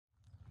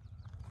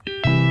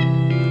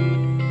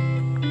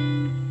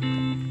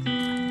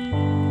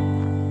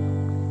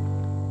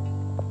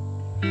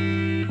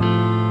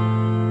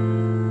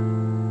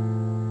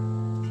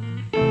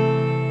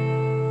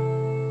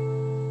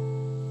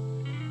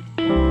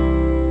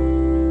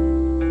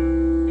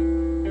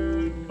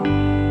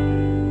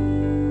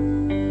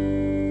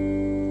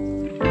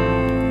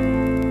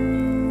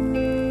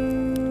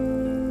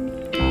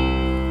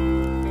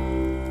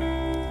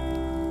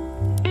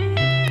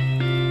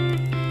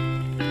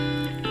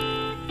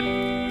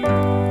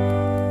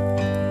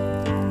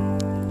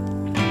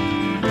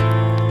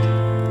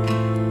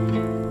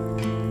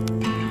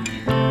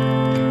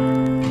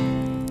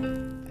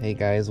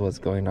guys, what's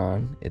going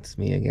on? It's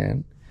me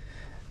again.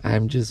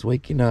 I'm just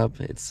waking up.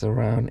 It's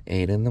around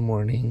 8 in the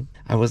morning.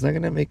 I was not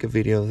gonna make a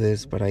video of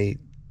this, but I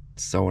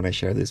want to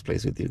share this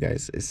place with you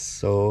guys. It's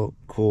so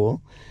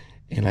cool,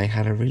 and I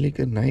had a really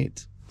good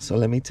night. So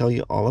let me tell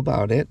you all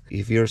about it.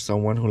 If you're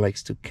someone who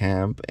likes to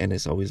camp and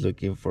is always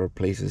looking for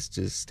places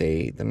to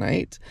stay the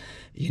night,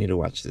 you need to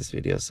watch this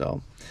video.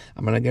 So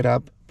I'm gonna get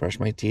up, brush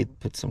my teeth,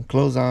 put some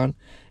clothes on,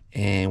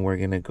 and we're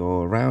gonna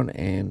go around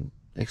and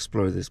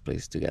explore this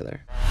place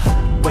together.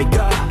 Wake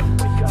up,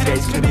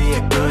 today's gonna be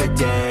a good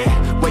day.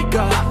 Wake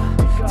up,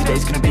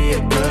 today's gonna be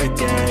a good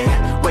day.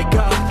 Wake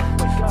up,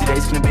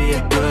 today's gonna be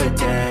a good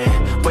day.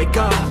 Wake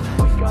up,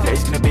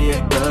 today's gonna be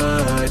a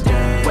good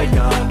day. Wake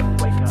up,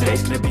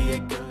 today's gonna be a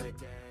good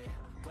day.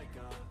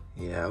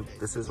 Yeah,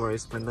 this is where I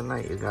spent the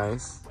night, you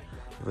guys.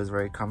 It was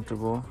very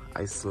comfortable.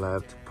 I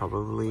slept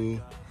probably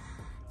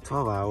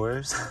 12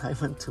 hours. I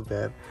went to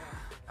bed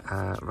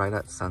right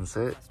at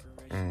sunset,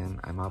 and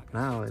I'm up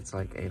now. It's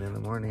like 8 in the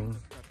morning.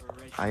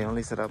 I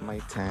only set up my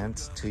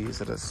tent to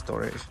use it as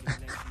storage.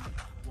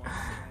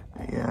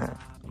 Yeah,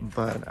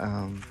 but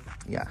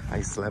yeah,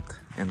 I slept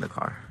in the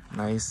car.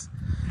 Nice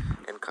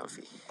and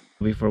comfy.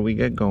 Before we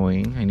get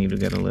going, I need to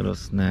get a little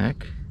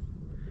snack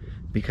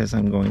because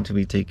I'm going to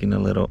be taking a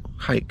little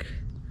hike.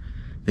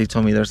 They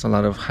told me there's a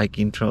lot of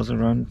hiking trails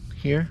around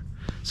here,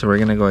 so we're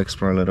gonna go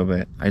explore a little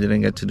bit. I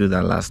didn't get to do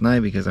that last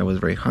night because I was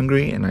very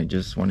hungry and I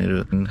just wanted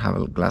to have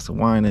a glass of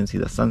wine and see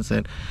the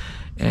sunset,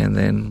 and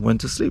then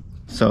went to sleep.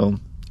 So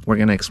we're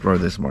gonna explore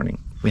this morning.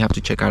 We have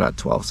to check out at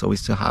 12, so we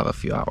still have a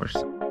few hours.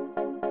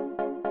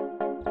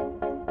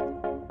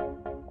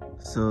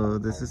 So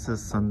this is a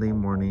Sunday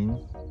morning.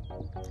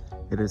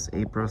 It is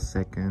April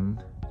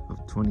 2nd of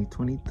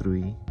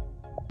 2023.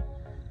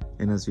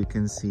 And as you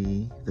can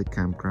see, the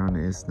campground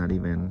is not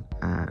even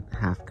at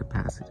half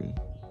capacity.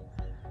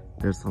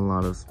 There's a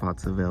lot of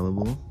spots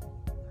available,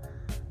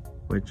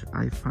 which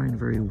I find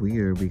very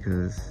weird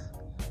because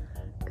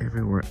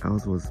everywhere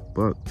else was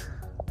booked,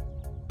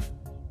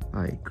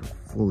 like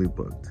fully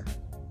booked.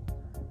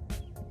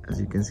 As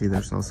you can see,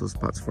 there's also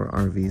spots for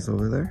RVs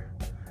over there.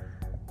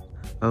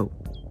 Oh,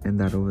 and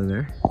that over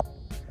there,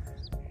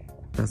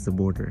 that's the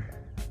border.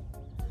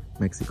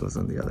 Mexico's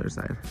on the other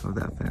side of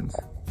that fence.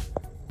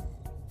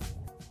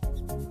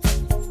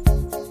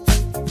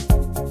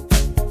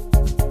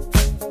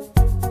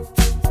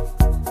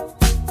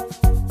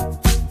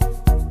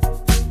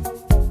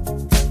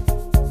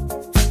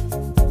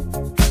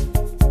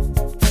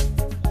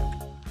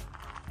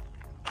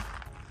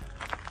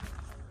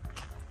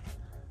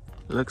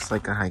 Looks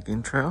like a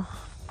hiking trail.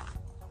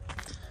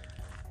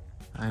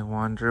 I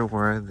wonder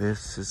where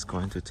this is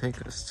going to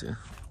take us to.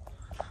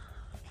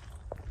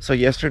 So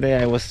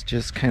yesterday I was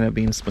just kind of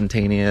being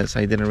spontaneous.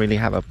 I didn't really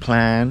have a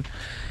plan.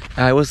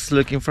 I was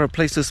looking for a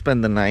place to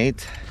spend the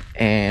night,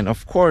 and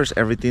of course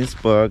everything's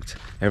booked,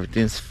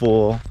 everything's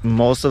full.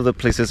 Most of the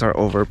places are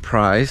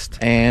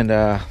overpriced, and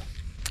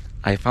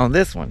I found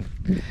this one.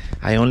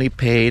 I only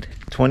paid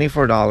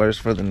 $24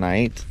 for the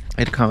night.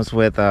 It comes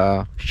with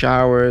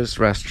showers,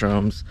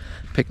 restrooms,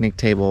 picnic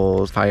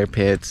tables, fire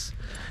pits,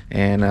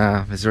 and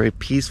it's very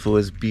peaceful.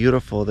 It's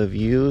beautiful. The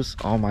views,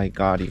 oh my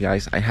god, you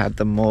guys, I had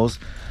the most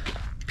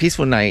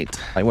peaceful night.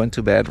 I went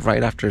to bed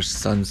right after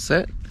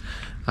sunset.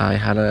 I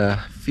had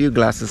a few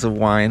glasses of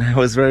wine. I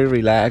was very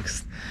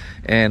relaxed,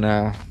 and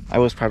I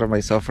was proud of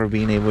myself for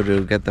being able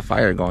to get the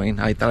fire going.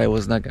 I thought I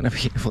was not gonna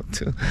be able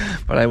to,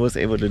 but I was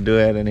able to do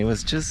it, and it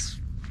was just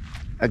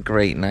a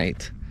great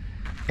night.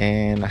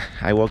 And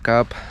I woke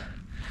up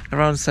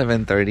around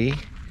 7:30,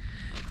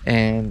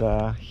 and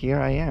here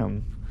I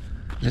am.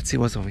 Let's see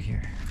what's over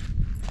here.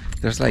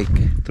 There's like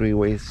 3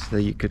 ways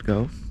that you could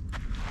go,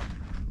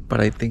 but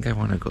I think I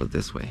want to go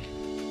this way.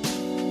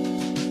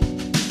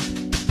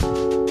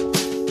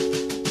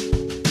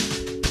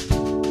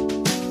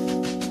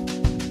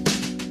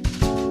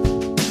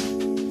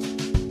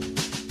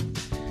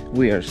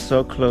 We are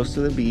so close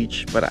to the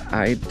beach, but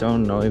I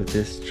don't know if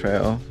this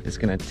trail is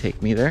gonna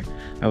take me there.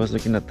 I was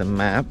looking at the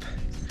map,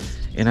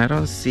 and I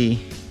don't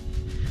see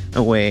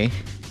a way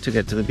to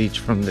get to the beach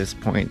from this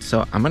point,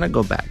 so I'm gonna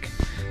go back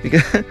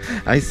because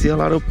I see a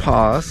lot of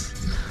paws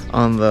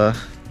on the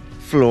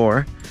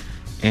floor,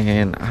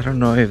 and I don't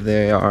know if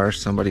they are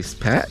somebody's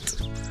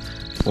pet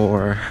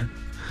or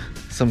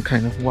some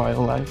kind of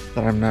wildlife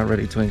that I'm not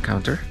ready to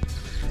encounter,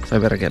 so I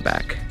better get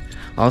back.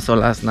 Also,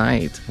 last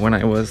night when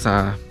I was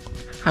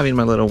having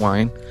my little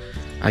wine,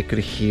 I could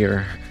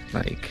hear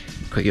like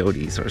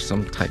coyotes or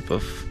some type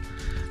of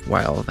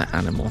wild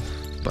animal.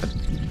 But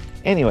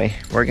anyway,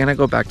 we're gonna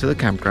go back to the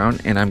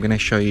campground, and I'm gonna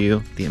show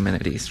you the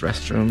amenities,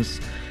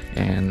 restrooms,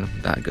 and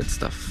that good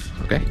stuff.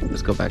 Okay,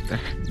 let's go back there.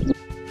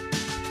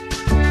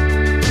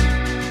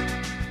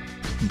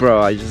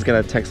 Bro, I just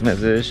got a text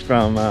message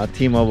from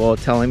T-Mobile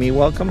telling me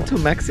welcome to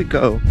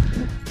Mexico.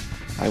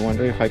 I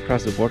wonder if I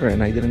crossed the border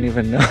and I didn't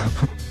even know.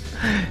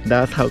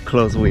 That's how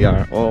close we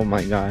are. Oh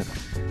my god,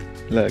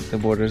 look, the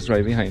border's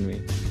right behind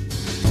me.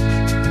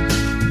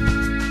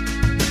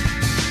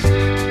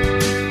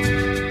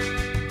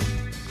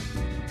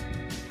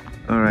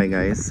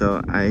 Alright guys,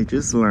 so I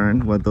just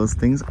learned what those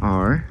things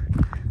are.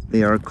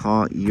 They are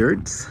called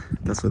yurts.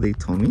 That's what they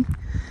told me.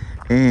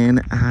 And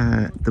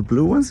the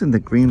blue ones and the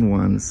green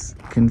ones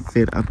can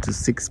fit up to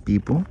 6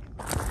 people.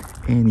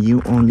 And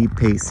you only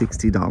pay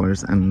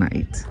 $60 a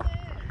night.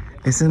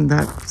 Isn't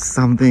that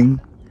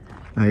something?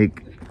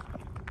 Like,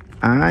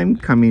 I'm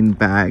coming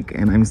back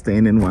and I'm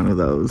staying in one of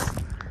those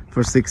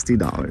for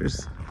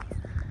 $60.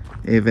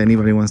 If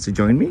anybody wants to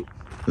join me,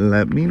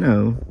 let me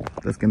know.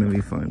 That's gonna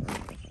be fun.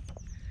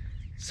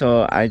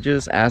 So I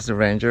just asked the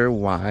ranger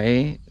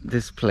why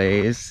this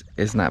place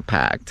is not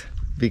packed,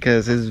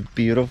 because it's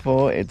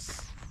beautiful,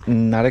 it's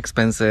not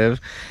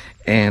expensive,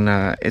 and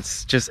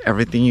it's just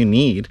everything you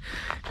need.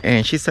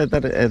 And she said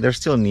that they're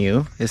still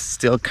new. It's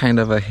still kind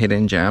of a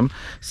hidden gem,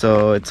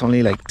 so it's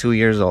only like 2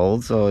 years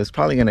old, so it's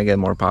probably gonna get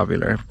more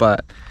popular.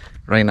 But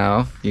right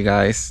now, you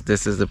guys,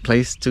 this is the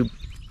place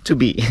to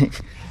be.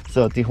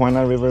 So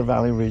Tijuana River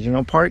Valley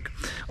Regional Park.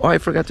 Oh, I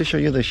forgot to show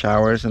you the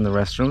showers and the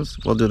restrooms.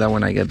 We'll do that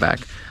when I get back.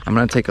 I'm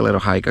gonna take a little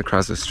hike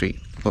across the street.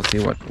 We'll see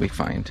what we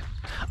find.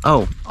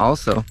 Oh,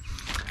 also,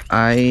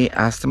 I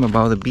asked them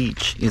about the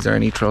beach. Is there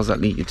any trails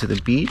that lead you to the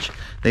beach?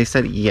 They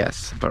said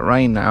yes, but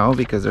right now,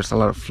 because there's a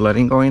lot of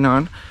flooding going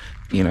on,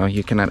 you know,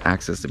 you cannot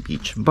access the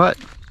beach. But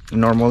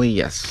normally,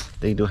 yes,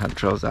 they do have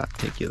trails that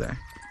take you there.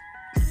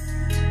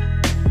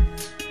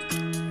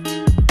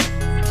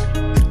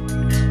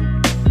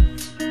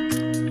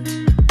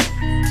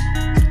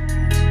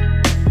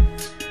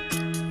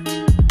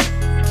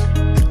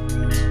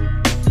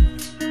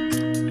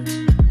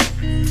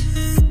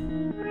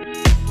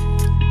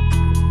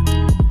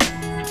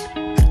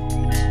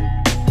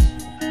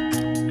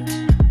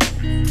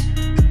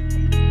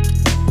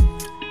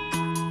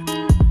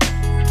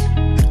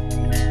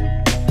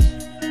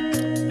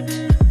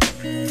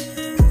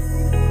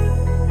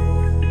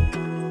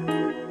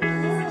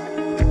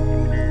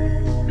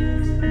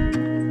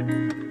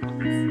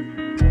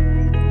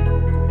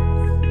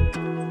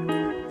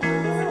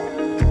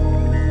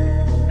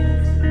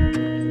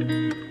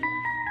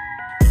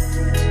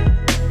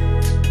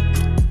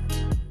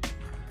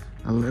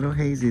 A little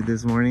hazy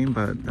this morning,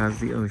 but that's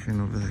the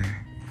ocean over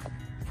there.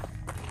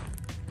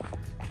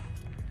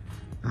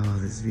 Oh,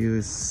 this view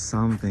is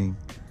something.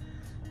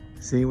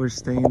 See, we're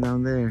staying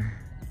down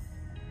there.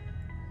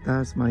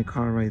 That's my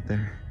car right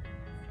there.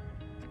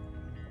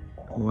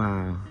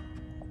 Wow.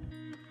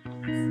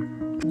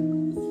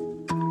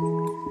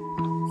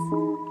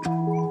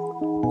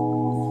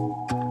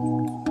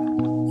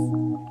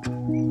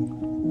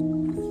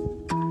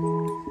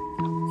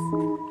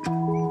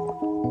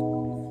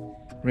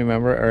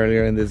 Remember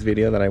earlier in this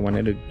video that I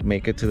wanted to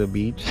make it to the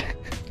beach?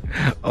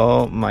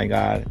 Oh my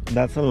god,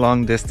 that's a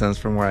long distance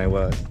from where I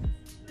was.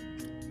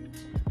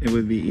 It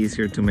would be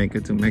easier to make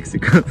it to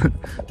Mexico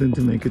than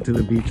to make it to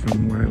the beach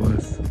from where I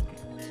was.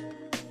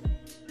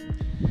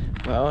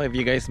 Well, if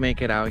you guys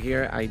make it out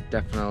here, I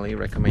definitely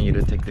recommend you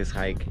to take this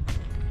hike.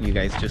 You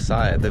guys just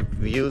saw it. The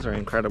views are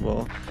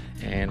incredible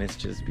and it's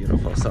just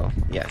beautiful. So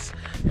yes,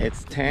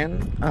 it's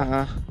 10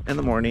 in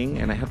the morning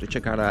and I have to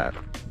check out at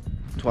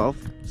 12,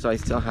 so I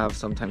still have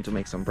some time to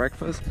make some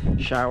breakfast,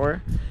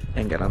 shower,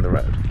 and get on the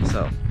road.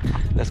 So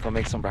let's go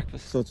make some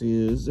breakfast. So to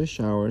use the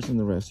showers and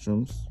the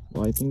restrooms,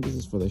 well, I think this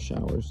is for the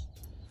showers.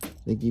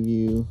 They give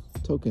you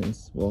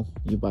tokens. Well,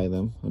 you buy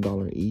them,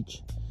 $1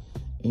 each,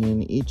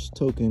 and each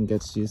token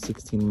gets you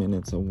 16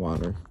 minutes of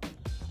water.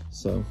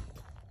 So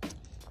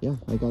yeah,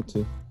 I got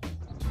to.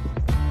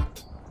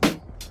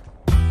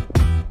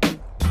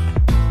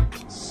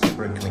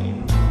 Super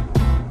clean.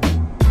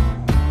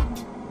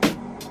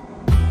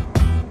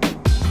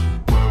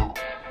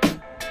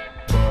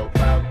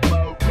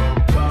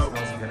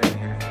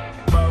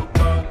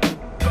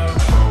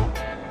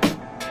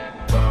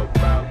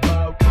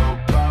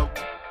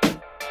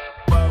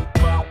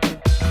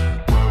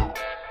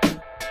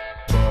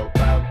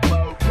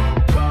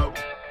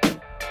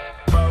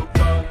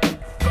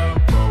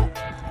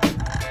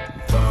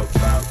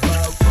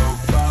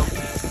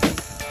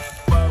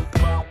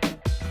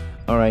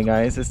 Alright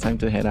guys, it's time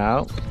to head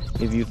out.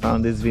 If you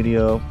found this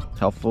video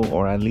helpful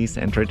or at least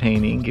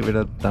entertaining, give it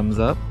a thumbs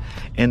up.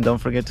 And don't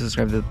forget to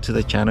subscribe to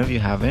the channel if you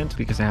haven't,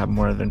 because I have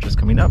more adventures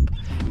coming up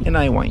and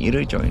I want you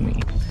to join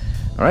me.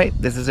 Alright,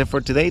 this is it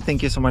for today.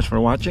 Thank you so much for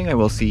watching. I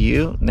will see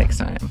you next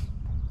time.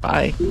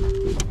 Bye.